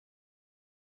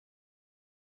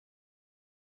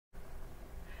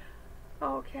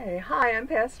Okay, hi, I'm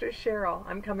Pastor Cheryl.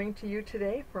 I'm coming to you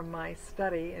today from my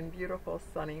study in beautiful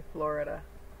sunny Florida.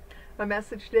 My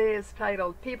message today is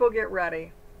titled, People Get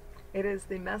Ready. It is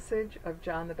the message of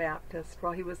John the Baptist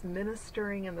while he was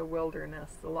ministering in the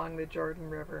wilderness along the Jordan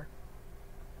River.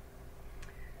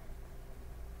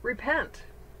 Repent,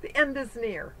 the end is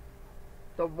near.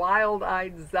 The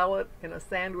wild-eyed zealot in a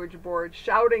sandwich board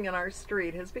shouting in our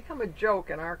street has become a joke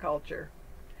in our culture.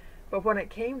 But when it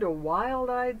came to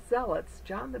wild-eyed zealots,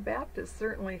 John the Baptist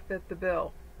certainly fit the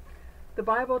bill. The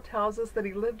Bible tells us that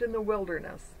he lived in the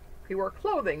wilderness. He wore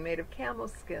clothing made of camel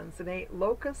skins and ate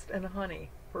locust and honey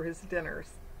for his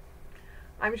dinners.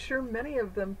 I'm sure many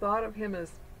of them thought of him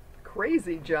as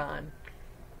Crazy John.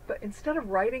 But instead of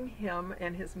writing him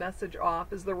and his message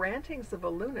off as the rantings of a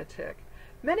lunatic,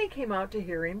 many came out to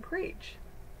hear him preach.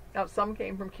 Now, some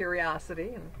came from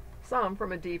curiosity and some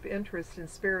from a deep interest in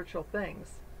spiritual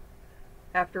things.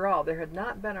 After all, there had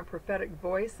not been a prophetic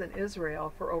voice in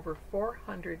Israel for over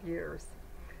 400 years,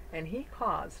 and he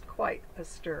caused quite a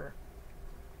stir.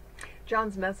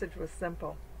 John's message was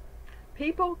simple.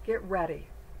 People, get ready.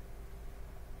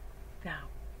 Now,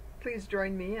 please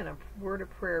join me in a word of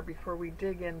prayer before we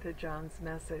dig into John's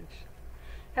message.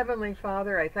 Heavenly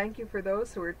Father, I thank you for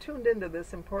those who are tuned into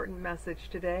this important message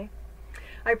today.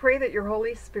 I pray that your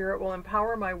Holy Spirit will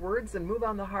empower my words and move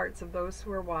on the hearts of those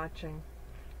who are watching.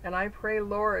 And I pray,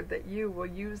 Lord, that you will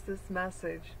use this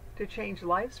message to change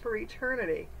lives for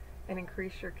eternity and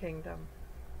increase your kingdom.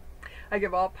 I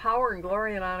give all power and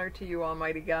glory and honor to you,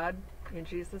 Almighty God. In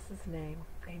Jesus' name,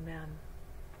 amen.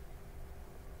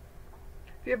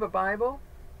 If you have a Bible,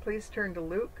 please turn to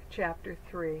Luke chapter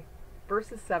 3,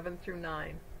 verses 7 through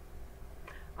 9.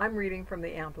 I'm reading from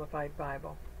the Amplified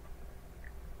Bible.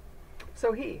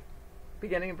 So he,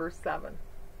 beginning in verse 7.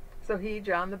 So he,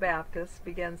 John the Baptist,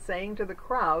 began saying to the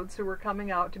crowds who were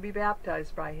coming out to be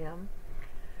baptized by him,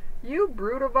 You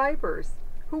brood of vipers,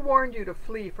 who warned you to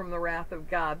flee from the wrath of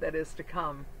God that is to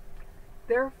come?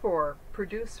 Therefore,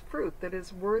 produce fruit that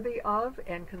is worthy of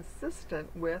and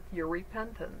consistent with your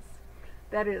repentance.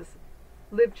 That is,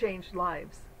 live changed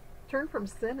lives. Turn from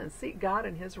sin and seek God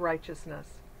in his righteousness.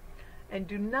 And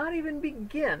do not even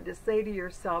begin to say to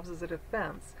yourselves as a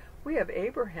defense, We have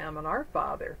Abraham and our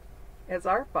father as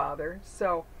our father,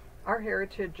 so our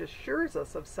heritage assures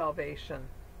us of salvation.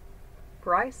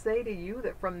 For I say to you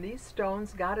that from these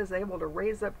stones God is able to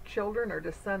raise up children or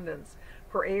descendants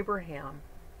for Abraham.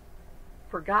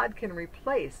 For God can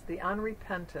replace the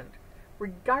unrepentant,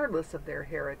 regardless of their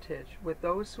heritage, with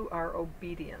those who are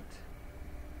obedient.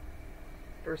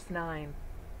 Verse 9.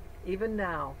 Even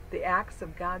now, the axe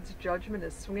of God's judgment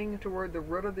is swinging toward the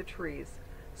root of the trees.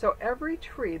 So every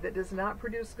tree that does not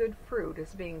produce good fruit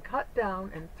is being cut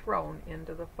down and thrown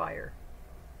into the fire.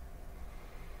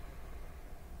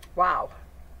 Wow.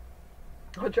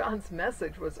 Well, John's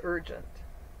message was urgent.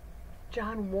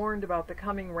 John warned about the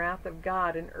coming wrath of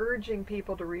God and urging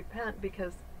people to repent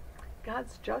because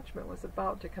God's judgment was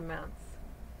about to commence.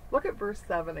 Look at verse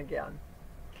 7 again.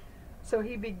 So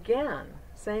he began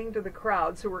saying to the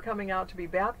crowds who were coming out to be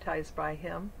baptized by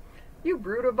him, You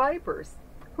brood of vipers,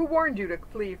 who warned you to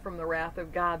flee from the wrath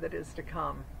of God that is to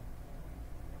come?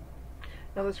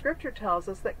 Now the scripture tells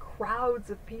us that crowds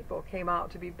of people came out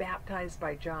to be baptized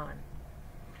by John.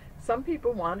 Some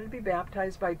people wanted to be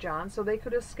baptized by John so they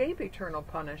could escape eternal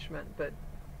punishment, but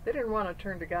they didn't want to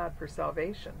turn to God for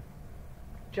salvation.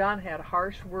 John had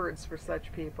harsh words for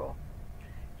such people.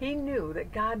 He knew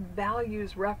that God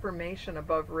values reformation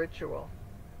above ritual.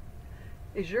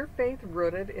 Is your faith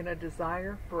rooted in a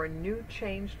desire for a new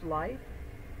changed life?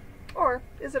 Or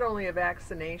is it only a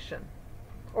vaccination?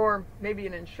 Or maybe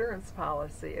an insurance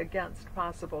policy against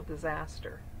possible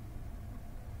disaster?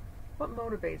 What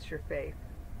motivates your faith?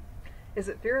 Is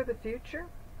it fear of the future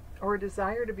or a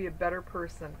desire to be a better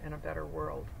person in a better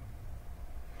world?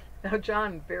 Now,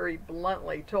 John very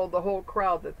bluntly told the whole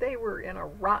crowd that they were in a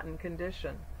rotten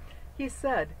condition. He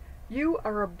said, You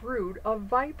are a brood of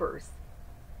vipers.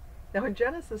 Now, in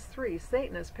Genesis 3,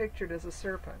 Satan is pictured as a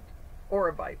serpent or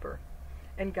a viper.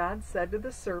 And God said to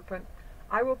the serpent,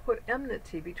 I will put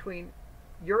enmity between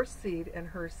your seed and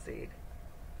her seed.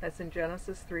 That's in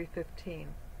Genesis 3:15.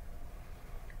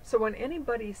 So when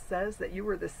anybody says that you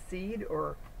were the seed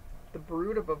or the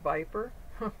brood of a viper,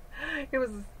 it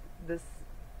was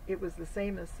the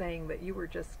same as saying that you were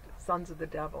just sons of the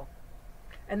devil.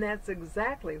 And that's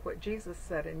exactly what Jesus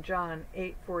said in John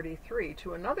 8:43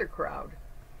 to another crowd.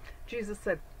 Jesus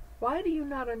said, Why do you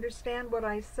not understand what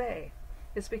I say?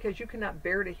 It's because you cannot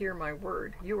bear to hear my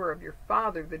word. You are of your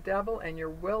father, the devil, and your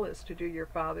will is to do your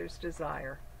father's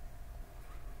desire.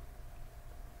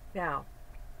 Now,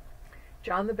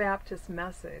 John the Baptist's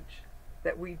message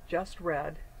that we just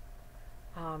read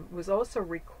was also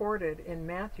recorded in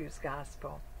Matthew's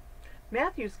Gospel.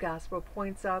 Matthew's Gospel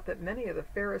points out that many of the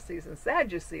Pharisees and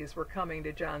Sadducees were coming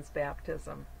to John's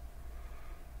baptism.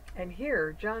 And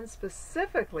here, John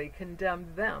specifically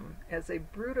condemned them as a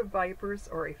brood of vipers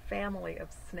or a family of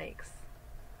snakes.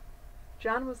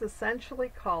 John was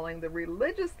essentially calling the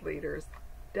religious leaders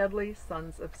deadly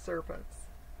sons of serpents.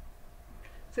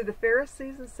 See, the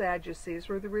Pharisees and Sadducees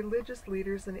were the religious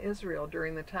leaders in Israel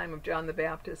during the time of John the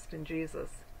Baptist and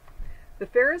Jesus. The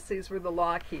Pharisees were the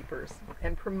law keepers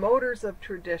and promoters of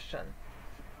tradition,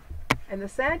 and the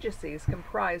Sadducees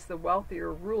comprised the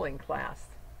wealthier ruling class.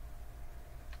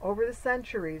 Over the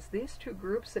centuries, these two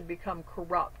groups had become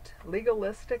corrupt,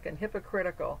 legalistic, and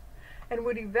hypocritical, and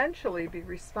would eventually be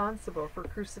responsible for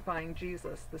crucifying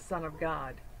Jesus, the Son of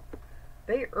God.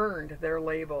 They earned their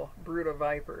label, brood of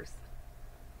vipers.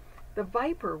 The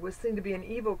viper was seen to be an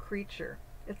evil creature.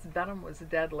 Its venom was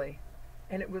deadly,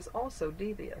 and it was also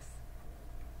devious.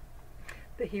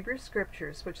 The Hebrew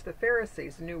Scriptures, which the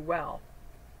Pharisees knew well,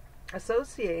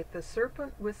 associate the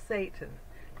serpent with Satan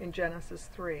in Genesis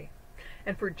 3.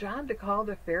 And for John to call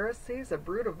the Pharisees a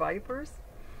brood of vipers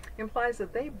implies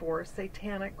that they bore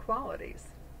satanic qualities.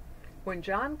 When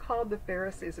John called the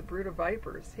Pharisees a brood of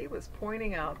vipers, he was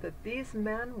pointing out that these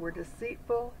men were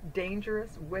deceitful,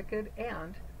 dangerous, wicked,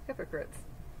 and hypocrites.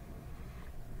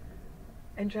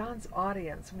 And John's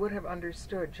audience would have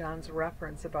understood John's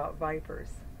reference about vipers.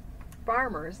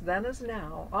 Farmers, then as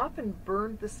now, often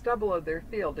burned the stubble of their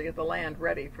field to get the land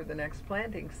ready for the next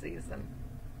planting season.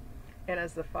 And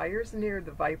as the fires neared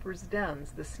the vipers'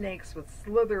 dens, the snakes would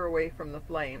slither away from the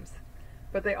flames,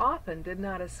 but they often did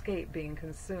not escape being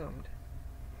consumed.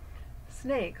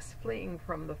 Snakes fleeing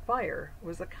from the fire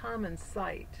was a common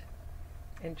sight,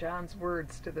 and John's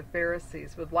words to the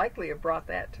Pharisees would likely have brought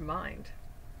that to mind.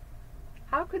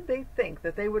 How could they think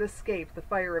that they would escape the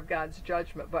fire of God's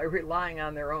judgment by relying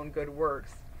on their own good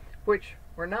works, which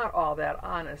were not all that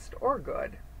honest or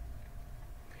good?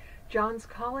 John's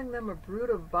calling them a brood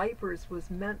of vipers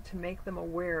was meant to make them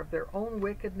aware of their own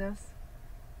wickedness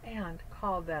and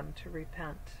call them to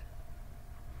repent.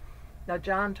 Now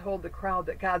John told the crowd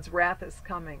that God's wrath is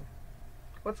coming.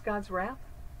 What's God's wrath?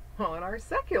 Well, in our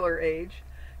secular age,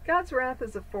 God's wrath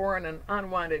is a foreign and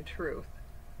unwanted truth.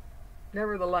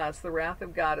 Nevertheless, the wrath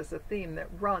of God is a theme that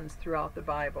runs throughout the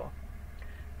Bible.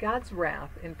 God's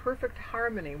wrath, in perfect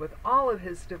harmony with all of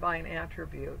his divine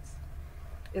attributes,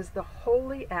 is the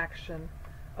holy action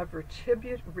of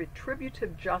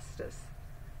retributive justice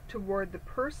toward the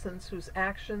persons whose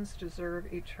actions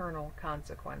deserve eternal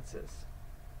consequences.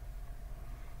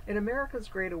 In America's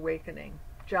Great Awakening,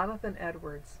 Jonathan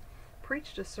Edwards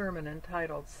preached a sermon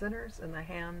entitled "Sinners in the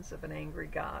Hands of an Angry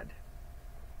God."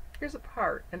 Here's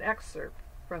an excerpt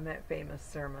from that famous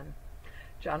sermon.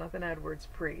 Jonathan Edwards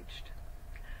preached,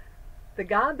 "The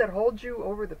God that holds you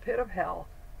over the pit of hell,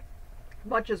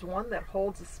 much as one that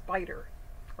holds a spider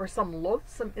or some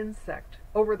loathsome insect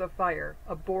over the fire,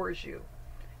 abhors you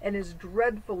and is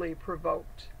dreadfully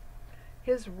provoked.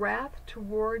 His wrath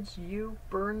towards you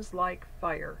burns like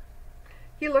fire.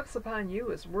 He looks upon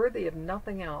you as worthy of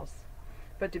nothing else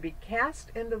but to be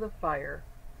cast into the fire.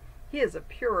 He is a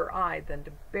purer eye than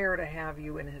to bear to have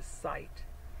you in his sight.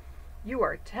 You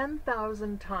are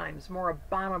 10,000 times more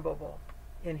abominable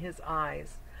in his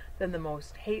eyes than the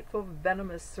most hateful,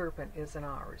 venomous serpent is in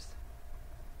ours."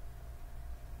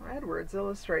 Edwards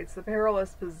illustrates the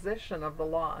perilous position of the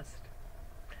lost.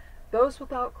 Those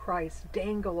without Christ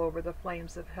dangle over the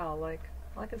flames of hell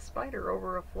like a spider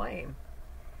over a flame.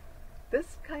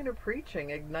 This kind of preaching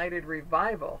ignited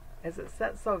revival as it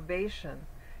set salvation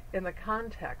in the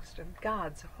context of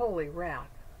God's holy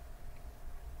wrath.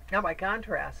 Now, by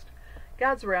contrast,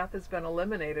 God's wrath has been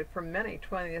eliminated from many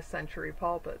 20th century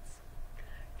pulpits.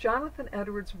 Jonathan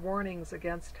Edwards' warnings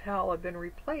against hell have been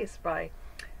replaced by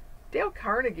Dale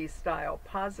Carnegie-style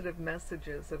positive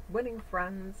messages of winning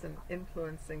friends and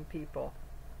influencing people.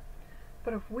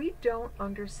 But if we don't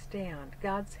understand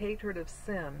God's hatred of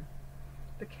sin,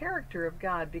 the character of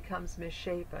God becomes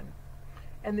misshapen,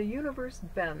 and the universe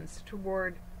bends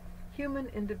toward human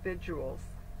individuals.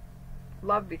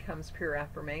 Love becomes pure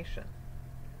affirmation.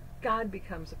 God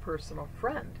becomes a personal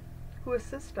friend who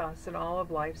assists us in all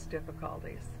of life's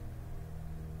difficulties.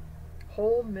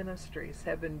 Whole ministries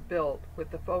have been built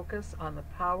with the focus on the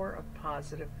power of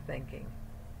positive thinking.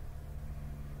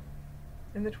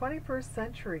 In the 21st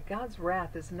century, God's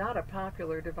wrath is not a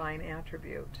popular divine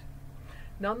attribute.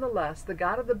 Nonetheless, the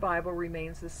God of the Bible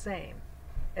remains the same,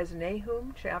 as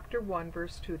Nahum chapter 1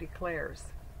 verse 2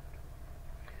 declares.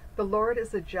 The Lord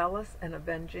is a jealous and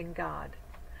avenging God.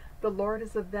 The Lord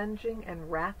is avenging and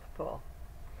wrathful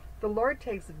The Lord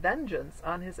takes vengeance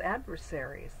on his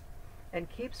adversaries and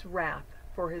keeps wrath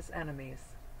for his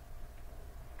enemies.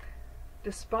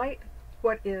 Despite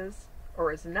what is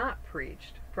or is not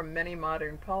preached from many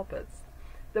modern pulpits,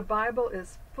 the Bible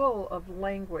is full of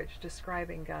language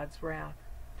describing God's wrath.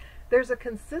 There's a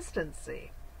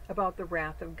consistency about the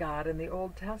wrath of God in the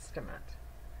Old Testament.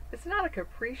 It's not a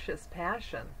capricious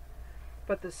passion,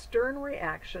 but the stern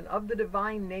reaction of the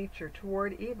divine nature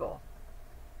toward evil.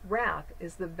 Wrath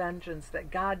is the vengeance that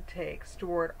God takes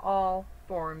toward all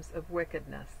forms of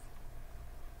wickedness.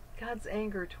 God's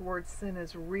anger towards sin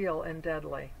is real and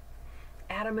deadly.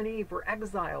 Adam and Eve were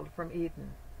exiled from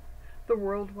Eden. The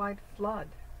worldwide flood,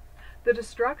 the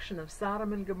destruction of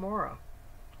Sodom and Gomorrah,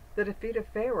 the defeat of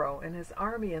Pharaoh and his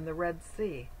army in the Red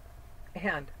Sea,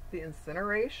 and the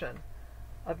incineration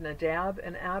of Nadab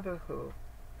and Abihu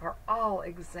are all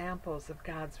examples of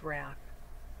God's wrath.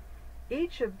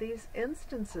 Each of these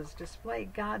instances display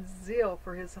God's zeal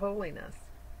for his holiness.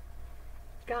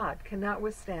 God cannot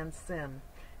withstand sin,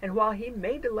 and while he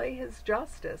may delay his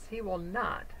justice, he will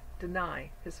not deny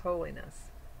his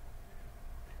holiness.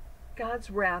 God's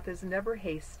wrath is never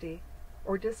hasty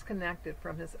or disconnected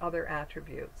from his other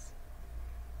attributes.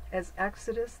 As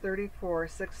Exodus 34,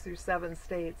 6-7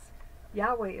 states,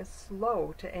 Yahweh is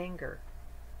slow to anger.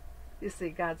 You see,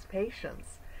 God's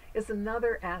patience is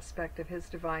another aspect of his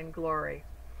divine glory,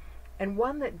 and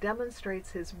one that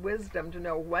demonstrates his wisdom to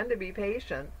know when to be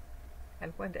patient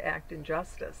and when to act in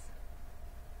justice.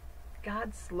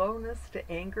 God's slowness to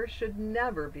anger should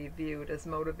never be viewed as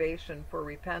motivation for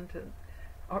repentance.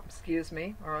 Or let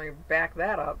me back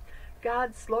that up.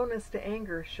 God's slowness to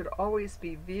anger should always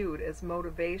be viewed as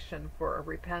motivation for a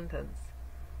repentance,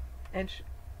 and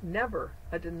never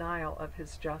a denial of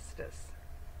his justice.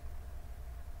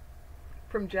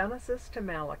 From Genesis to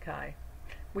Malachi,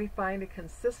 we find a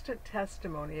consistent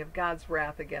testimony of God's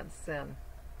wrath against sin.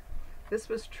 This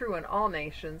was true in all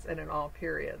nations and in all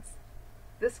periods.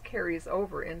 This carries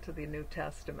over into the New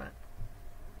Testament.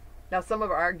 Now, some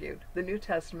have argued the New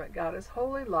Testament God is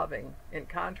wholly loving, in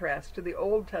contrast to the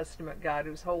Old Testament God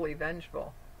who's wholly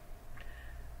vengeful.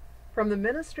 From the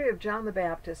ministry of John the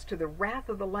Baptist to the wrath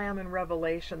of the Lamb in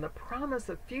Revelation, the promise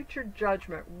of future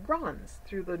judgment runs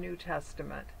through the New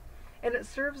Testament, and it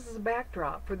serves as a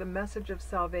backdrop for the message of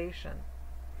salvation.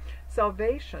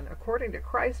 Salvation, according to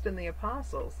Christ and the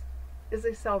apostles, is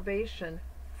a salvation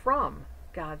from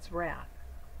God's wrath.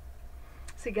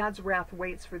 See, God's wrath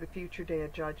waits for the future day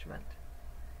of judgment.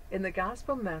 In the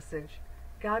gospel message,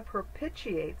 God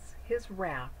propitiates his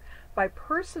wrath by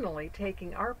personally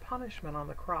taking our punishment on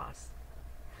the cross.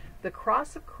 The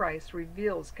cross of Christ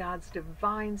reveals God's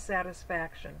divine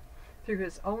satisfaction through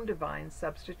his own divine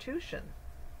substitution.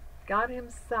 God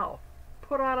himself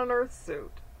put on an earth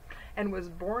suit and was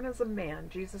born as a man,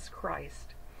 Jesus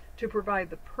Christ, to provide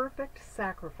the perfect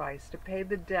sacrifice to pay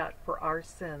the debt for our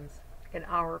sins in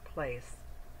our place.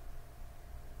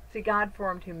 See, God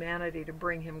formed humanity to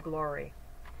bring him glory.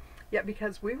 Yet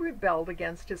because we rebelled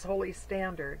against his holy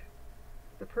standard,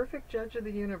 the perfect judge of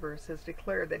the universe has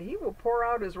declared that he will pour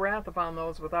out his wrath upon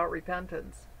those without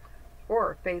repentance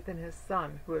or faith in his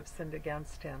Son who have sinned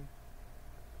against him.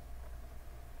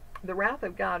 The wrath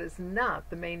of God is not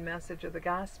the main message of the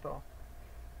gospel,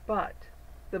 but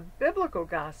the biblical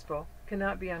gospel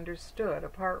cannot be understood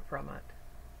apart from it.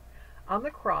 On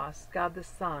the cross, God the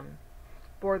Son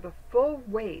bore the full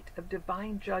weight of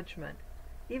divine judgment,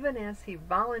 even as he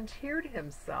volunteered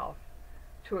himself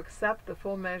to accept the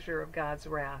full measure of God's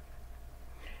wrath.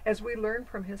 As we learn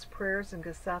from his prayers in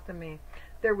Gethsemane,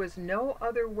 there was no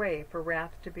other way for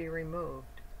wrath to be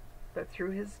removed but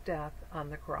through his death on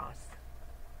the cross.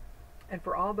 And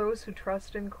for all those who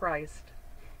trust in Christ,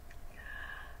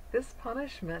 this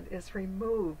punishment is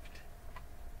removed.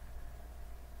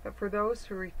 But for those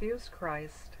who refuse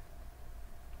Christ,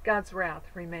 God's wrath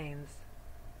remains.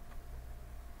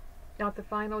 Now at the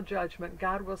final judgment,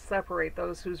 God will separate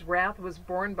those whose wrath was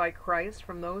borne by Christ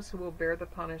from those who will bear the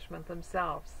punishment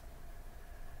themselves.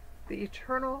 The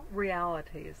eternal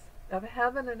realities of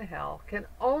heaven and hell can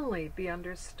only be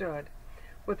understood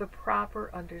with a proper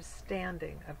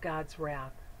understanding of God's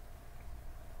wrath.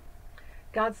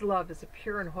 God's love is a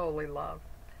pure and holy love,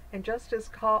 and just as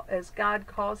God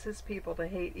calls his people to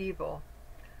hate evil,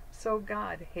 so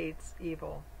God hates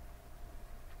evil.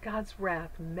 God's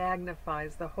wrath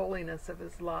magnifies the holiness of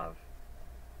his love.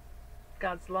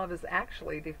 God's love is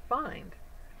actually defined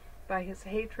by his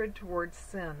hatred towards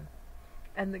sin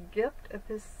and the gift of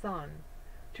his Son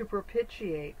to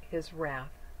propitiate his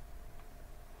wrath.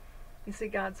 You see,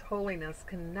 God's holiness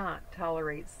cannot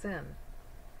tolerate sin.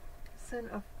 Sin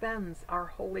offends our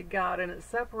holy God, and it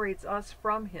separates us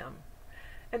from him.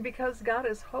 And because God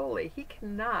is holy, he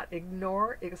cannot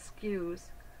ignore,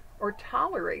 excuse, or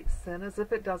tolerate sin as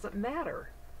if it doesn't matter.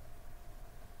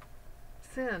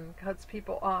 Sin cuts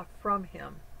people off from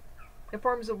him. It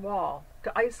forms a wall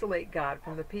to isolate God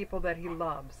from the people that he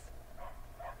loves.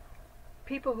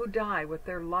 People who die with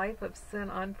their life of sin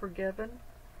unforgiven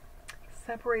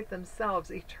separate themselves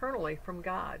eternally from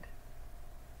God.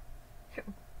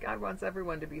 God wants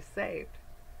everyone to be saved,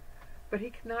 but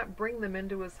he cannot bring them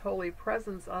into his holy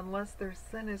presence unless their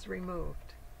sin is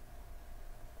removed.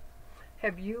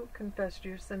 Have you confessed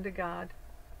your sin to God,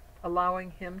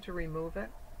 allowing him to remove it?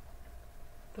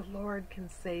 The Lord can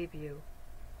save you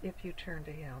if you turn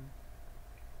to him.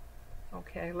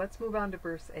 Okay, let's move on to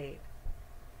verse 8.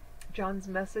 John's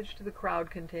message to the crowd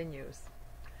continues.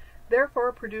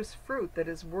 Therefore produce fruit that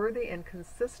is worthy and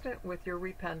consistent with your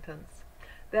repentance.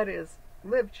 That is,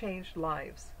 live changed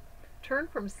lives. Turn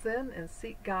from sin and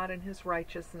seek God in his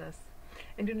righteousness.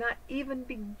 And do not even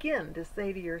begin to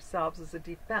say to yourselves as a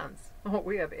defense, "Oh,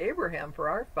 we have Abraham for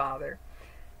our father,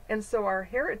 and so our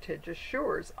heritage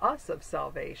assures us of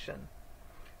salvation."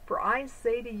 For I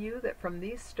say to you that from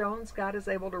these stones God is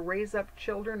able to raise up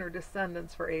children or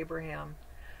descendants for Abraham.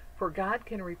 For God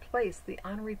can replace the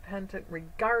unrepentant,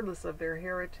 regardless of their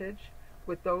heritage,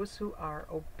 with those who are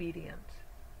obedient.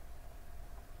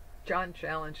 John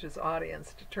challenged his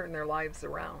audience to turn their lives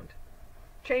around.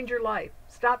 Change your life.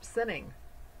 Stop sinning.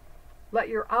 Let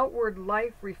your outward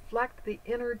life reflect the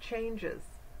inner changes.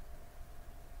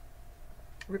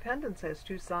 Repentance has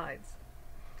two sides: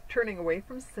 turning away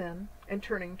from sin and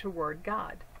turning toward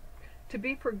God. To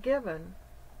be forgiven,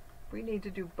 we need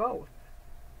to do both.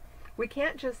 We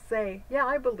can't just say, "Yeah,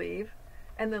 I believe,"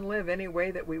 and then live any way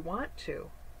that we want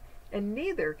to. And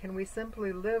neither can we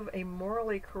simply live a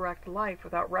morally correct life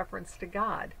without reference to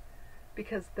God,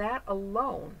 because that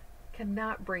alone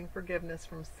cannot bring forgiveness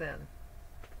from sin.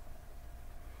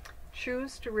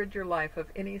 Choose to rid your life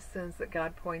of any sins that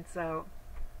God points out.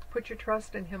 Put your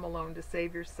trust in him alone to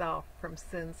save yourself from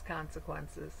sin's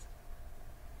consequences.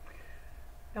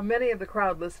 Now, many of the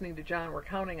crowd listening to John were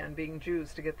counting on being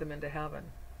Jews to get them into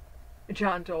heaven.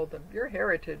 John told them, "Your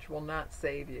heritage will not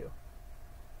save you."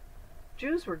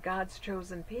 Jews were God's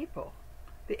chosen people,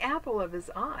 the apple of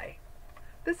his eye.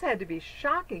 This had to be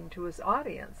shocking to his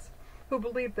audience, who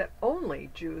believed that only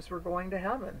Jews were going to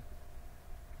heaven.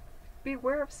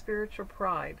 Beware of spiritual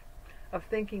pride, of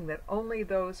thinking that only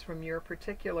those from your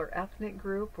particular ethnic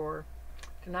group or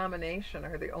denomination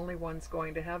are the only ones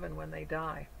going to heaven when they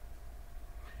die.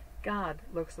 God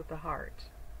looks at the heart.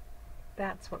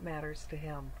 That's what matters to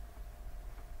him.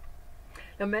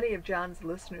 Now, many of John's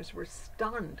listeners were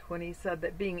stunned when he said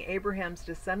that being Abraham's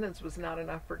descendants was not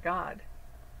enough for God.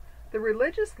 The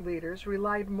religious leaders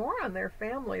relied more on their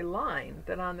family line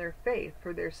than on their faith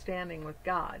for their standing with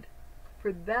God.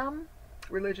 For them,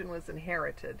 religion was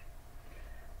inherited.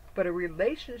 But a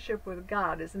relationship with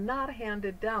God is not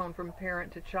handed down from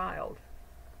parent to child.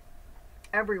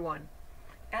 Everyone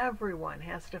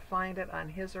has to find it on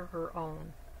his or her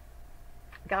own.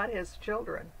 God has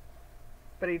children,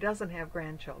 but he doesn't have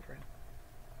grandchildren.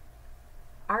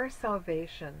 Our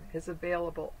salvation is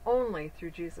available only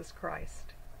through Jesus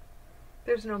Christ.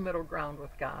 There's no middle ground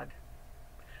with God.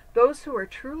 Those who are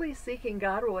truly seeking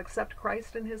God will accept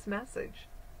Christ and his message.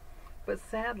 But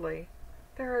sadly,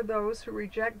 there are those who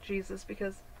reject Jesus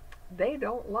because they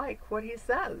don't like what he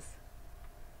says.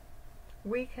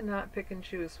 We cannot pick and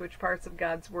choose which parts of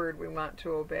God's word we want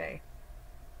to obey.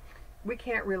 We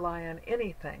can't rely on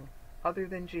anything other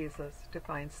than Jesus to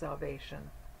find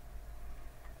salvation.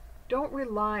 Don't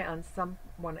rely on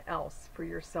someone else for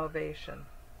your salvation.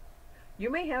 You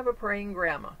may have a praying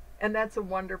grandma, and that's a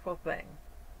wonderful thing.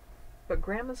 But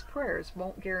grandma's prayers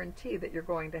won't guarantee that you're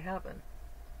going to heaven.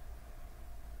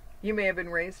 You may have been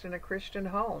raised in a Christian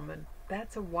home, and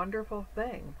that's a wonderful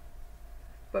thing.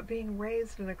 But being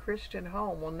raised in a Christian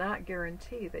home will not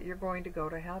guarantee that you're going to go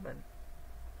to heaven.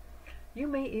 You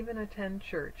may even attend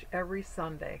church every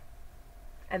Sunday,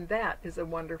 and that is a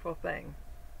wonderful thing.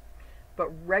 But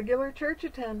regular church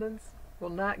attendance will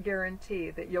not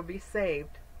guarantee that you'll be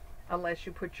saved unless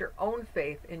you put your own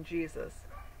faith in Jesus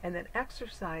and then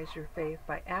exercise your faith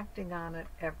by acting on it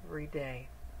every day.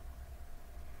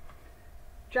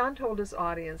 John told his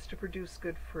audience to produce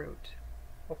good fruit.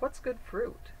 Well, what's good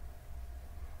fruit?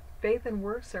 Faith and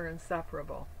works are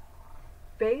inseparable.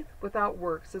 Faith without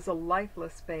works is a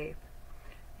lifeless faith.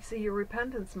 You see, your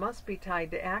repentance must be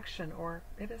tied to action, or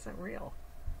it isn't real.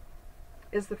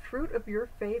 Is the fruit of your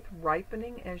faith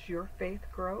ripening as your faith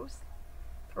grows?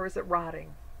 Or is it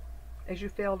rotting as you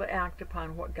fail to act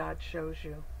upon what God shows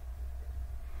you?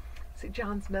 See,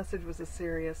 John's message was a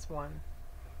serious one.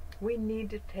 We need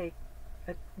to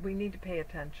pay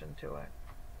attention to it.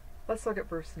 Let's look at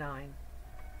verse 9.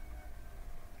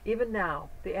 Even now,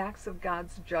 the axe of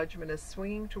God's judgment is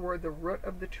swinging toward the root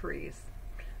of the trees.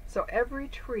 So every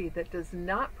tree that does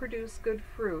not produce good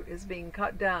fruit is being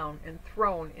cut down and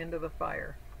thrown into the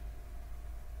fire.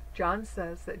 John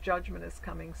says that judgment is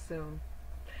coming soon.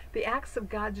 The axe of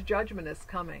God's judgment is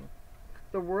coming.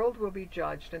 The world will be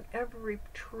judged, and every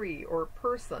tree or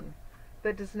person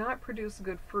that does not produce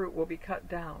good fruit will be cut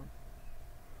down.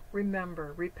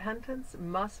 Remember, repentance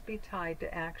must be tied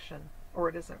to action, or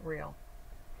it isn't real.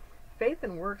 Faith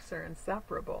and works are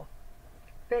inseparable.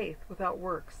 Faith without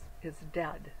works is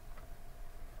dead.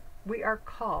 We are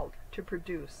called to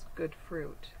produce good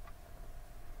fruit.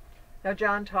 Now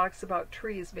John talks about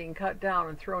trees being cut down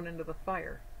and thrown into the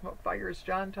fire. What fire is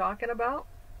John talking about?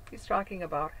 He's talking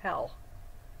about hell.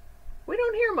 We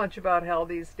don't hear much about hell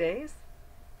these days.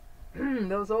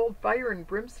 Those old fire and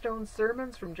brimstone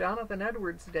sermons from Jonathan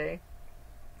Edwards' day,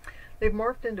 they've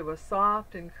morphed into a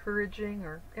soft, encouraging,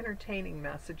 or entertaining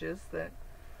messages that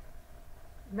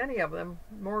many of them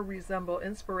more resemble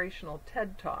inspirational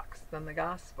TED Talks than the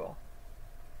gospel.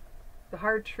 The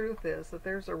hard truth is that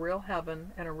there's a real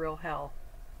heaven and a real hell.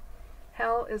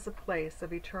 Hell is a place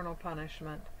of eternal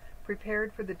punishment,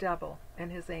 prepared for the devil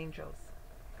and his angels.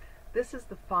 This is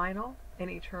the final and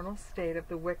eternal state of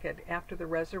the wicked after the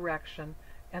resurrection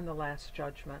and the last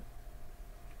judgment.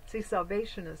 See,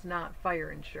 salvation is not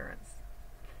fire insurance.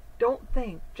 Don't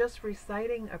think just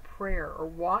reciting a prayer or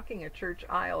walking a church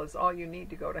aisle is all you need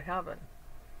to go to heaven.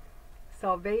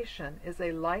 Salvation is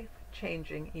a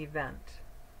life-changing event.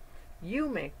 You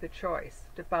make the choice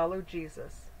to follow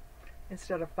Jesus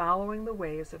instead of following the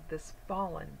ways of this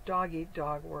fallen,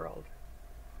 dog-eat-dog world.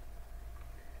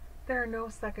 There are no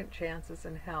second chances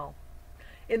in hell.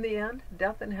 In the end,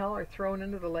 death and hell are thrown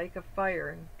into the lake of fire,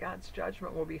 and God's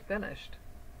judgment will be finished.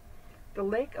 The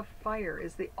lake of fire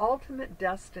is the ultimate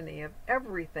destiny of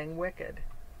everything wicked.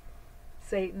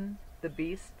 Satan, the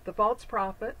beast, the false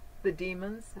prophet, the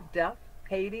demons, death,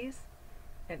 Hades,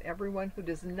 and everyone who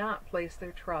does not place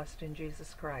their trust in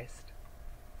Jesus Christ.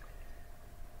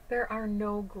 There are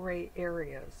no gray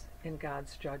areas in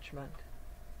God's judgment.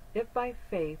 If by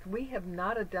faith we have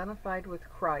not identified with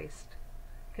Christ,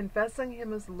 confessing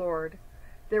Him as Lord,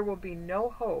 there will be no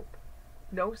hope,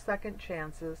 no second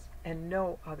chances, and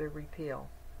no other repeal.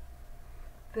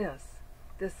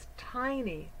 This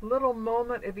tiny little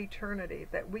moment of eternity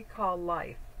that we call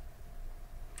life,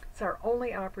 it's our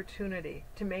only opportunity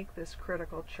to make this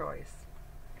critical choice.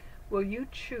 Will you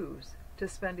choose to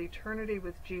spend eternity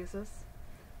with Jesus,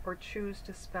 or choose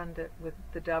to spend it with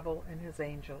the devil and his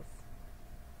angels?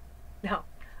 Now,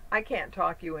 I can't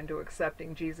talk you into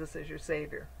accepting Jesus as your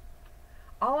Savior.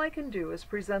 All I can do is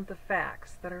present the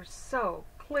facts that are so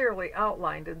clearly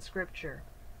outlined in Scripture.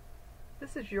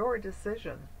 This is your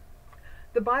decision.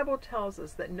 The Bible tells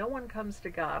us that no one comes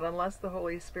to God unless the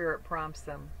Holy Spirit prompts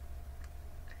them.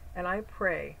 And I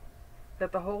pray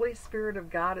that the Holy Spirit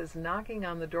of God is knocking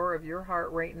on the door of your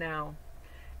heart right now,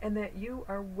 and that you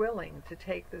are willing to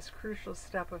take this crucial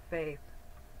step of faith.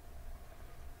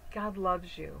 God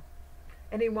loves you,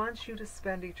 and He wants you to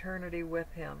spend eternity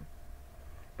with Him.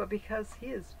 But because He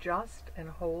is just and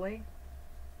holy,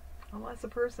 unless a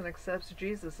person accepts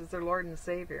Jesus as their Lord and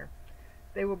Savior,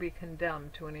 they will be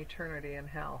condemned to an eternity in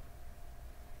hell.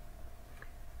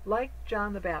 Like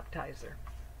John the Baptizer,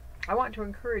 I want to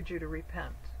encourage you to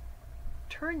repent.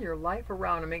 Turn your life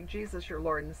around and make Jesus your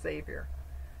Lord and Savior.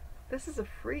 This is a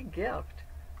free gift.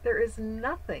 There is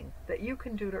nothing that you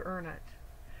can do to earn it.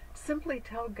 Simply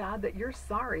tell God that you're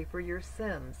sorry for your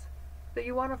sins, that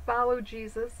you want to follow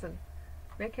Jesus and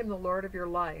make Him the Lord of your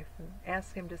life, and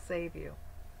ask Him to save you.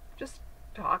 Just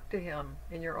talk to Him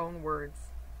in your own words.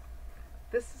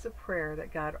 This is a prayer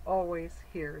that God always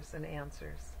hears and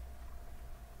answers.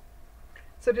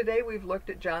 So today we've looked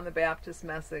at John the Baptist's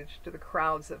message to the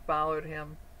crowds that followed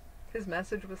him. His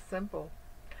message was simple.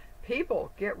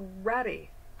 People, get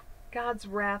ready. God's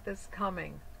wrath is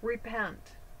coming.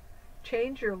 Repent.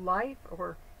 Change your life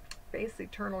or face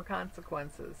eternal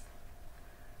consequences.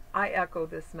 I echo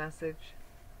this message.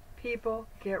 People,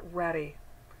 get ready.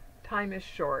 Time is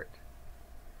short.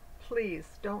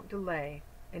 Please don't delay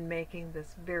in making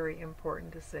this very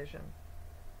important decision.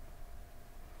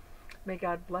 May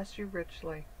God bless you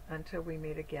richly until we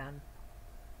meet again.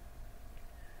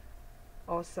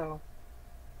 Also,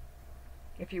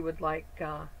 if you would like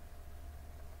to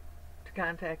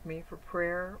contact me for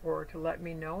prayer or to let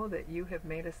me know that you have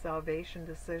made a salvation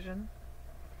decision,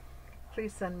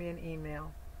 please send me an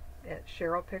email at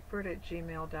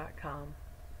cherylpickford@gmail.com.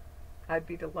 I'd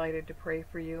be delighted to pray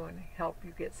for you and help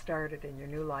you get started in your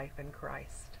new life in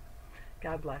Christ.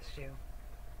 God bless you.